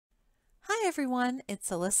Hi everyone, it's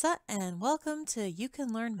Alyssa and welcome to You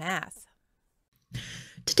Can Learn Math.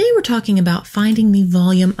 Today we're talking about finding the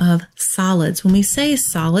volume of solids. When we say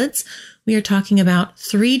solids, we are talking about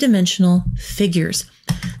three-dimensional figures.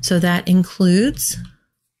 So that includes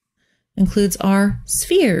our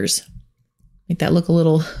spheres. Make that look a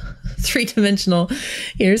little three-dimensional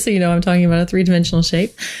here so you know I'm talking about a three-dimensional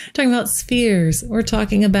shape. We're talking about spheres. We're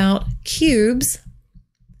talking about cubes.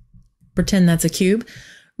 Pretend that's a cube.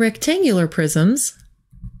 Rectangular prisms.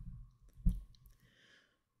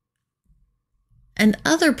 And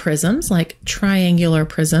other prisms like triangular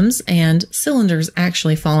prisms, and cylinders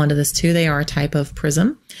actually fall into this too. They are a type of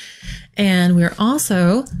prism. And we're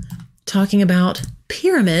also talking about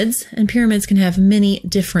pyramids, and pyramids can have many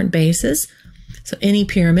different bases. So any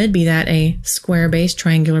pyramid, be that a square base,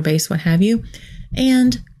 triangular base, what have you,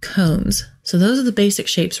 and cones. So those are the basic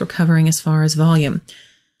shapes we're covering as far as volume.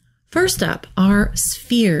 First up are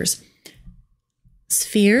spheres.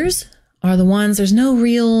 Spheres are the ones, there's no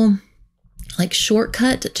real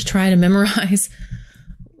shortcut to try to memorize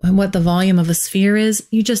what the volume of a sphere is.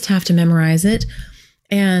 You just have to memorize it.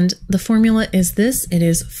 And the formula is this. It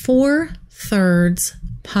is 4/3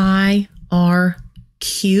 pi r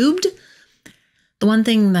cubed. The one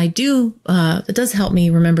thing I do, that does help me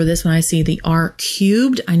remember this when I see the r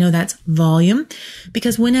cubed, I know that's volume,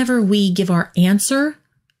 because whenever we give our answer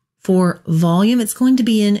for volume, it's going to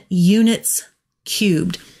be in units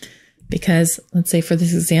cubed. Because let's say for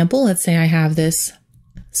this example, let's say I have this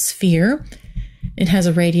sphere. It has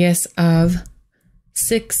a radius of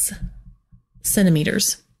 6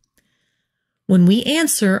 centimeters. When we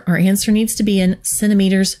answer, our answer needs to be in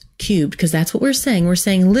centimeters cubed, because that's what we're saying. We're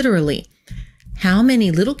saying literally how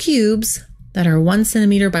many little cubes that are 1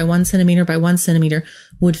 centimeter by 1 centimeter by 1 centimeter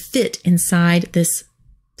would fit inside this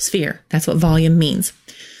sphere. That's what volume means.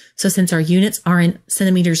 So since our units are in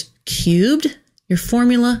centimeters cubed, your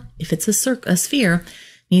formula, if it's a sphere,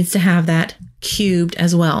 needs to have that cubed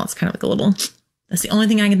as well. It's kind of like a little, that's the only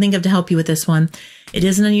thing I can think of to help you with this one. It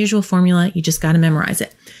is an unusual formula. You just got to memorize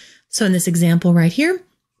it. So in this example right here,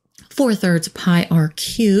 4/3 pi r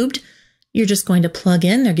cubed, you're just going to plug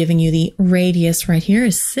in. They're giving you the radius right here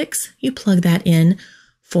is 6. You plug that in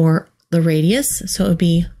for the radius. So it would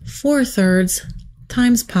be 4/3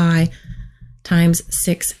 times pi times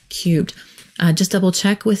 6 cubed. Just double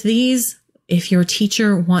check with these. If your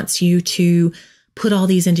teacher wants you to put all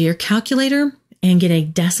these into your calculator and get a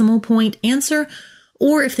decimal point answer,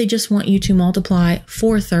 or if they just want you to multiply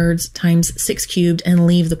 4/3 times 6 cubed and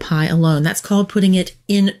leave the pi alone. That's called putting it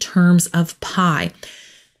in terms of pi.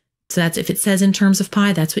 So that's, if it says in terms of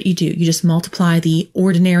pi, that's what you do. You just multiply the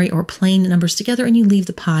ordinary or plain numbers together and you leave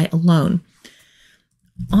the pi alone.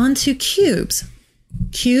 On to cubes.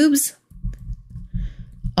 Cubes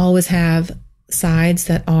always have sides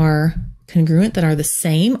that are congruent, that are the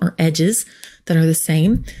same, or edges that are the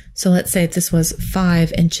same. So let's say this was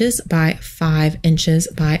 5 inches by 5 inches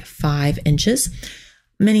by 5 inches.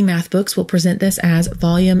 Many math books will present this as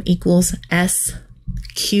volume equals S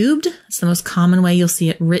cubed. It's the most common way you'll see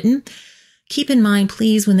it written. Keep in mind,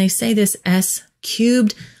 please, when they say this S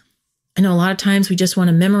cubed, I know a lot of times we just want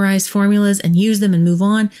to memorize formulas and use them and move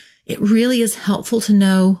on. It really is helpful to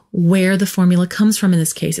know where the formula comes from in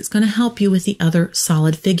this case. It's going to help you with the other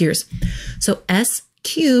solid figures. So S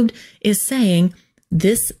cubed is saying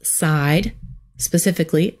this side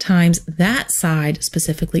specifically times that side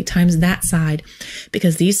specifically times that side,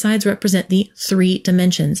 because these sides represent the three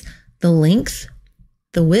dimensions: the length,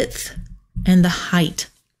 the width, and the height.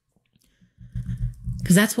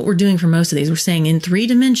 Because that's what we're doing for most of these. We're saying in 3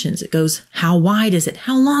 dimensions. It goes, how wide is it?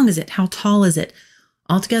 How long is it? How tall is it?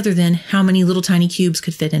 Altogether, then, how many little tiny cubes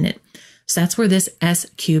could fit in it? So that's where this S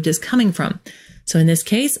cubed is coming from. So in this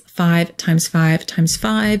case, 5 times 5 times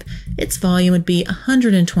 5, its volume would be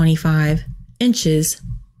 125 inches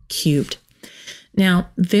cubed. Now,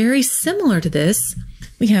 very similar to this,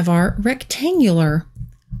 we have our rectangular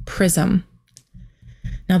prism.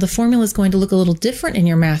 Now, the formula is going to look a little different in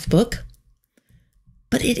your math book,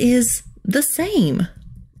 but it is the same.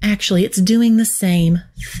 Actually, it's doing the same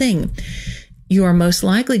thing. You are most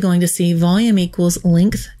likely going to see volume equals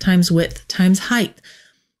length times width times height.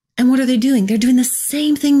 And what are they doing? They're doing the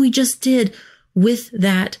same thing we just did with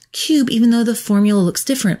that cube, even though the formula looks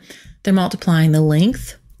different. They're multiplying the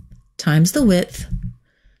length times the width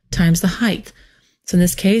times the height. So in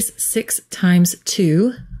this case, 6 times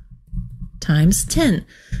 2 times 10.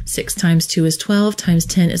 6 times 2 is 12, times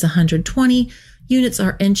 10 is 120. Units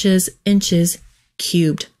are inches, inches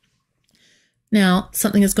cubed. Now,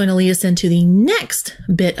 something that's going to lead us into the next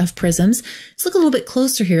bit of prisms. Let's look a little bit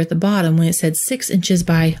closer here at the bottom when it said 6 inches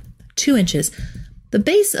by 2 inches. the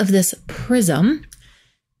base of this prism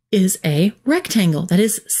is a rectangle that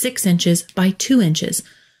is 6 inches by 2 inches.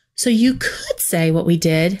 So you could say what we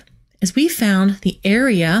did is we found the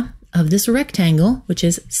area of this rectangle, which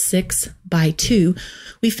is 6 by 2.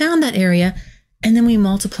 We found that area and then we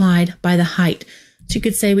multiplied by the height. So you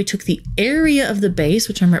could say we took the area of the base,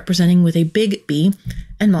 which I'm representing with a big B,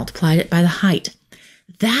 and multiplied it by the height.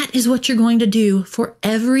 That is what you're going to do for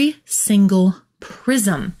every single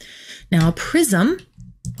prism. Now, a prism,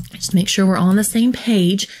 just make sure we're all on the same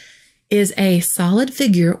page, is a solid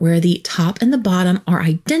figure where the top and the bottom are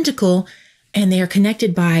identical and they are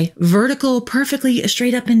connected by vertical, perfectly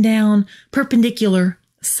straight up and down, perpendicular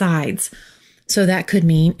sides. So that could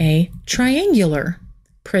mean a triangular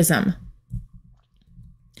prism,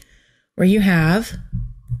 where you have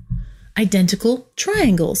identical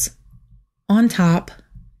triangles on top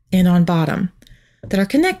and on bottom that are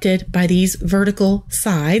connected by these vertical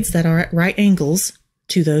sides that are at right angles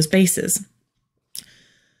to those bases.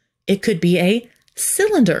 It could be a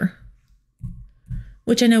cylinder,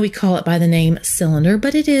 which I know we call it by the name cylinder,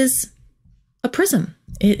 but it is a prism.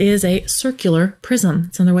 It is a circular prism.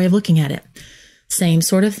 It's another way of looking at it. Same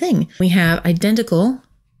sort of thing. We have identical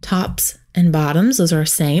tops and bottoms. Those are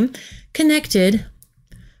same, connected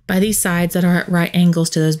by these sides that are at right angles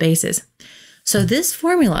to those bases. So this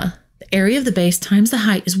formula, the area of the base times the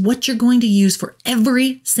height, is what you're going to use for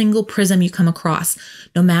every single prism you come across,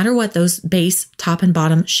 no matter what those base, top, and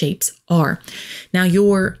bottom shapes are. Now,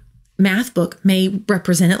 your math book may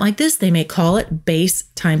represent it like this. They may call it base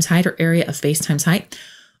times height, or area of base times height,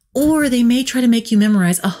 or they may try to make you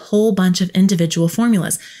memorize a whole bunch of individual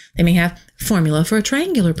formulas. They may have formula for a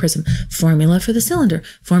triangular prism, formula for the cylinder,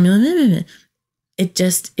 formula. It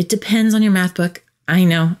depends on your math book. I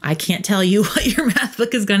know I can't tell you what your math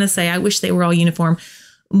book is going to say. I wish they were all uniform,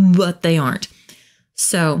 but they aren't.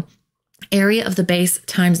 So area of the base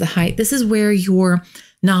times the height. This is where your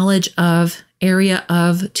knowledge of area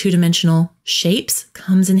of two-dimensional shapes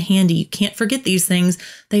comes in handy. You can't forget these things.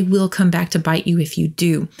 They will come back to bite you if you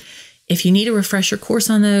do. If you need a refresher course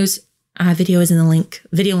on those, video link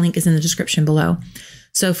is in the description below.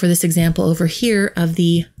 So for this example over here of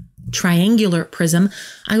the triangular prism,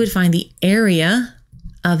 I would find the area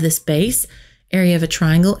of this base. Area of a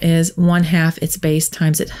triangle is 1/2 its base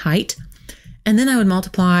times its height. And then I would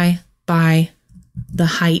multiply by the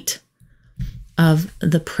height of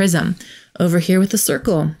the prism. Over here with the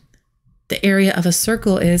circle, the area of a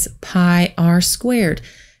circle is pi r squared.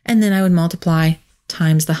 And then I would multiply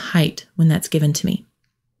times the height when that's given to me.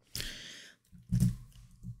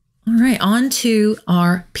 All right, on to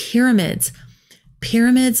our pyramids.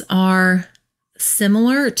 Pyramids are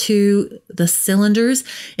similar to the cylinders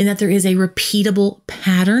in that there is a repeatable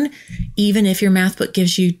pattern, even if your math book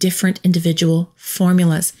gives you different individual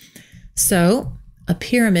formulas. So a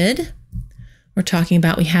pyramid, we're talking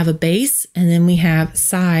about we have a base and then we have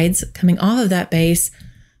sides coming off of that base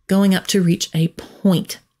going up to reach a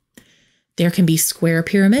point. There can be square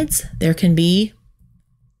pyramids. There can be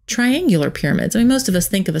triangular pyramids. I mean, most of us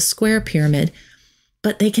think of a square pyramid,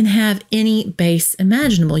 but they can have any base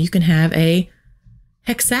imaginable. You can have a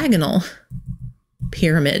hexagonal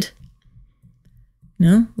pyramid,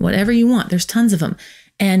 whatever you want. There's tons of them.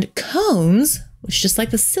 And cones, which just like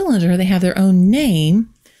the cylinder, they have their own name,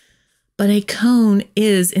 but a cone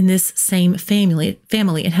is in this same family.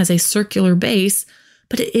 It has a circular base,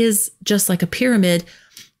 but it is just like a pyramid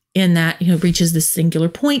in that, reaches this singular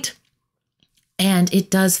point, and it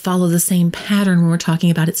does follow the same pattern when we're talking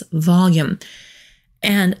about its volume.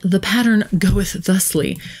 And the pattern goeth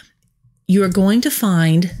thusly. You are going to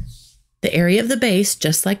find the area of the base,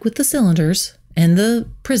 just like with the cylinders and the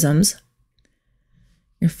prisms.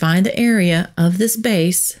 You find the area of this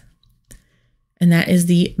base, and that is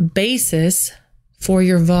the basis for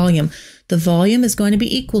your volume. The volume is going to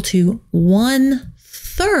be equal to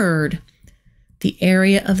 1/3 the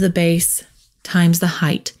area of the base times the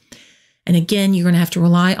height. And again, you're going to have to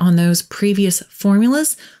rely on those previous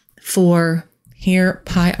formulas for here,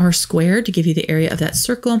 pi r squared to give you the area of that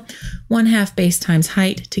circle, 1/2 base times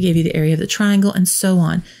height to give you the area of the triangle, and so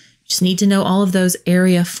on. You just need to know all of those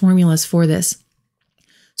area formulas for this.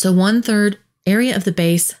 So 1/3 area of the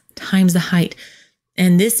base times the height.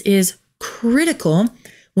 And this is critical.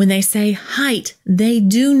 When they say height, they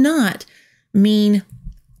do not mean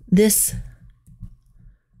this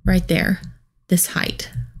right there, this height.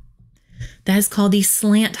 That is called the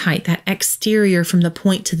slant height, that exterior from the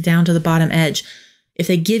point to down to the bottom edge. If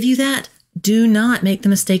they give you that, do not make the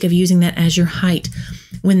mistake of using that as your height.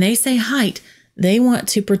 When they say height, they want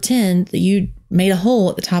to pretend that you made a hole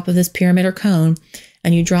at the top of this pyramid or cone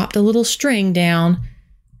and you dropped a little string down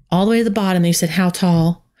all the way to the bottom. And you said, how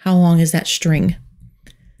tall, how long is that string?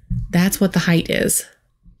 That's what the height is.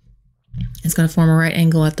 It's going to form a right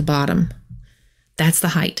angle at the bottom. That's the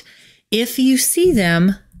height. If you see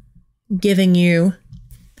them giving you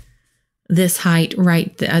this height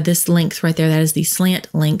right, this length right there, that is the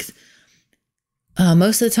slant length.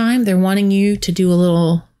 Most of the time, they're wanting you to do a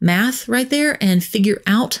little math right there and figure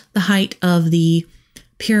out the height of the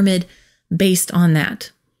pyramid based on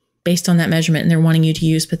that measurement. And they're wanting you to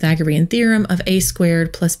use Pythagorean theorem of a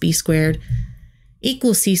squared plus b squared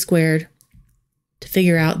equals c squared to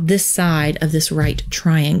figure out this side of this right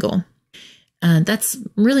triangle. That's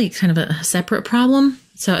really kind of a separate problem.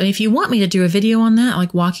 So if you want me to do a video on that,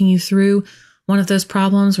 like walking you through one of those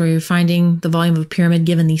problems where you're finding the volume of a pyramid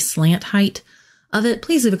given the slant height of it,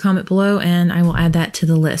 please leave a comment below and I will add that to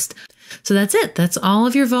the list. So that's it. That's all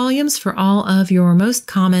of your volumes for all of your most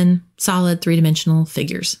common solid three-dimensional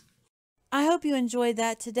figures. I hope you enjoyed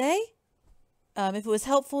that today. If it was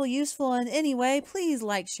helpful, useful in any way, please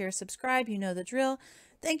like, share, subscribe. You know the drill.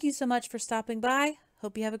 Thank you so much for stopping by.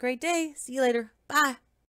 Hope you have a great day. See you later. Bye.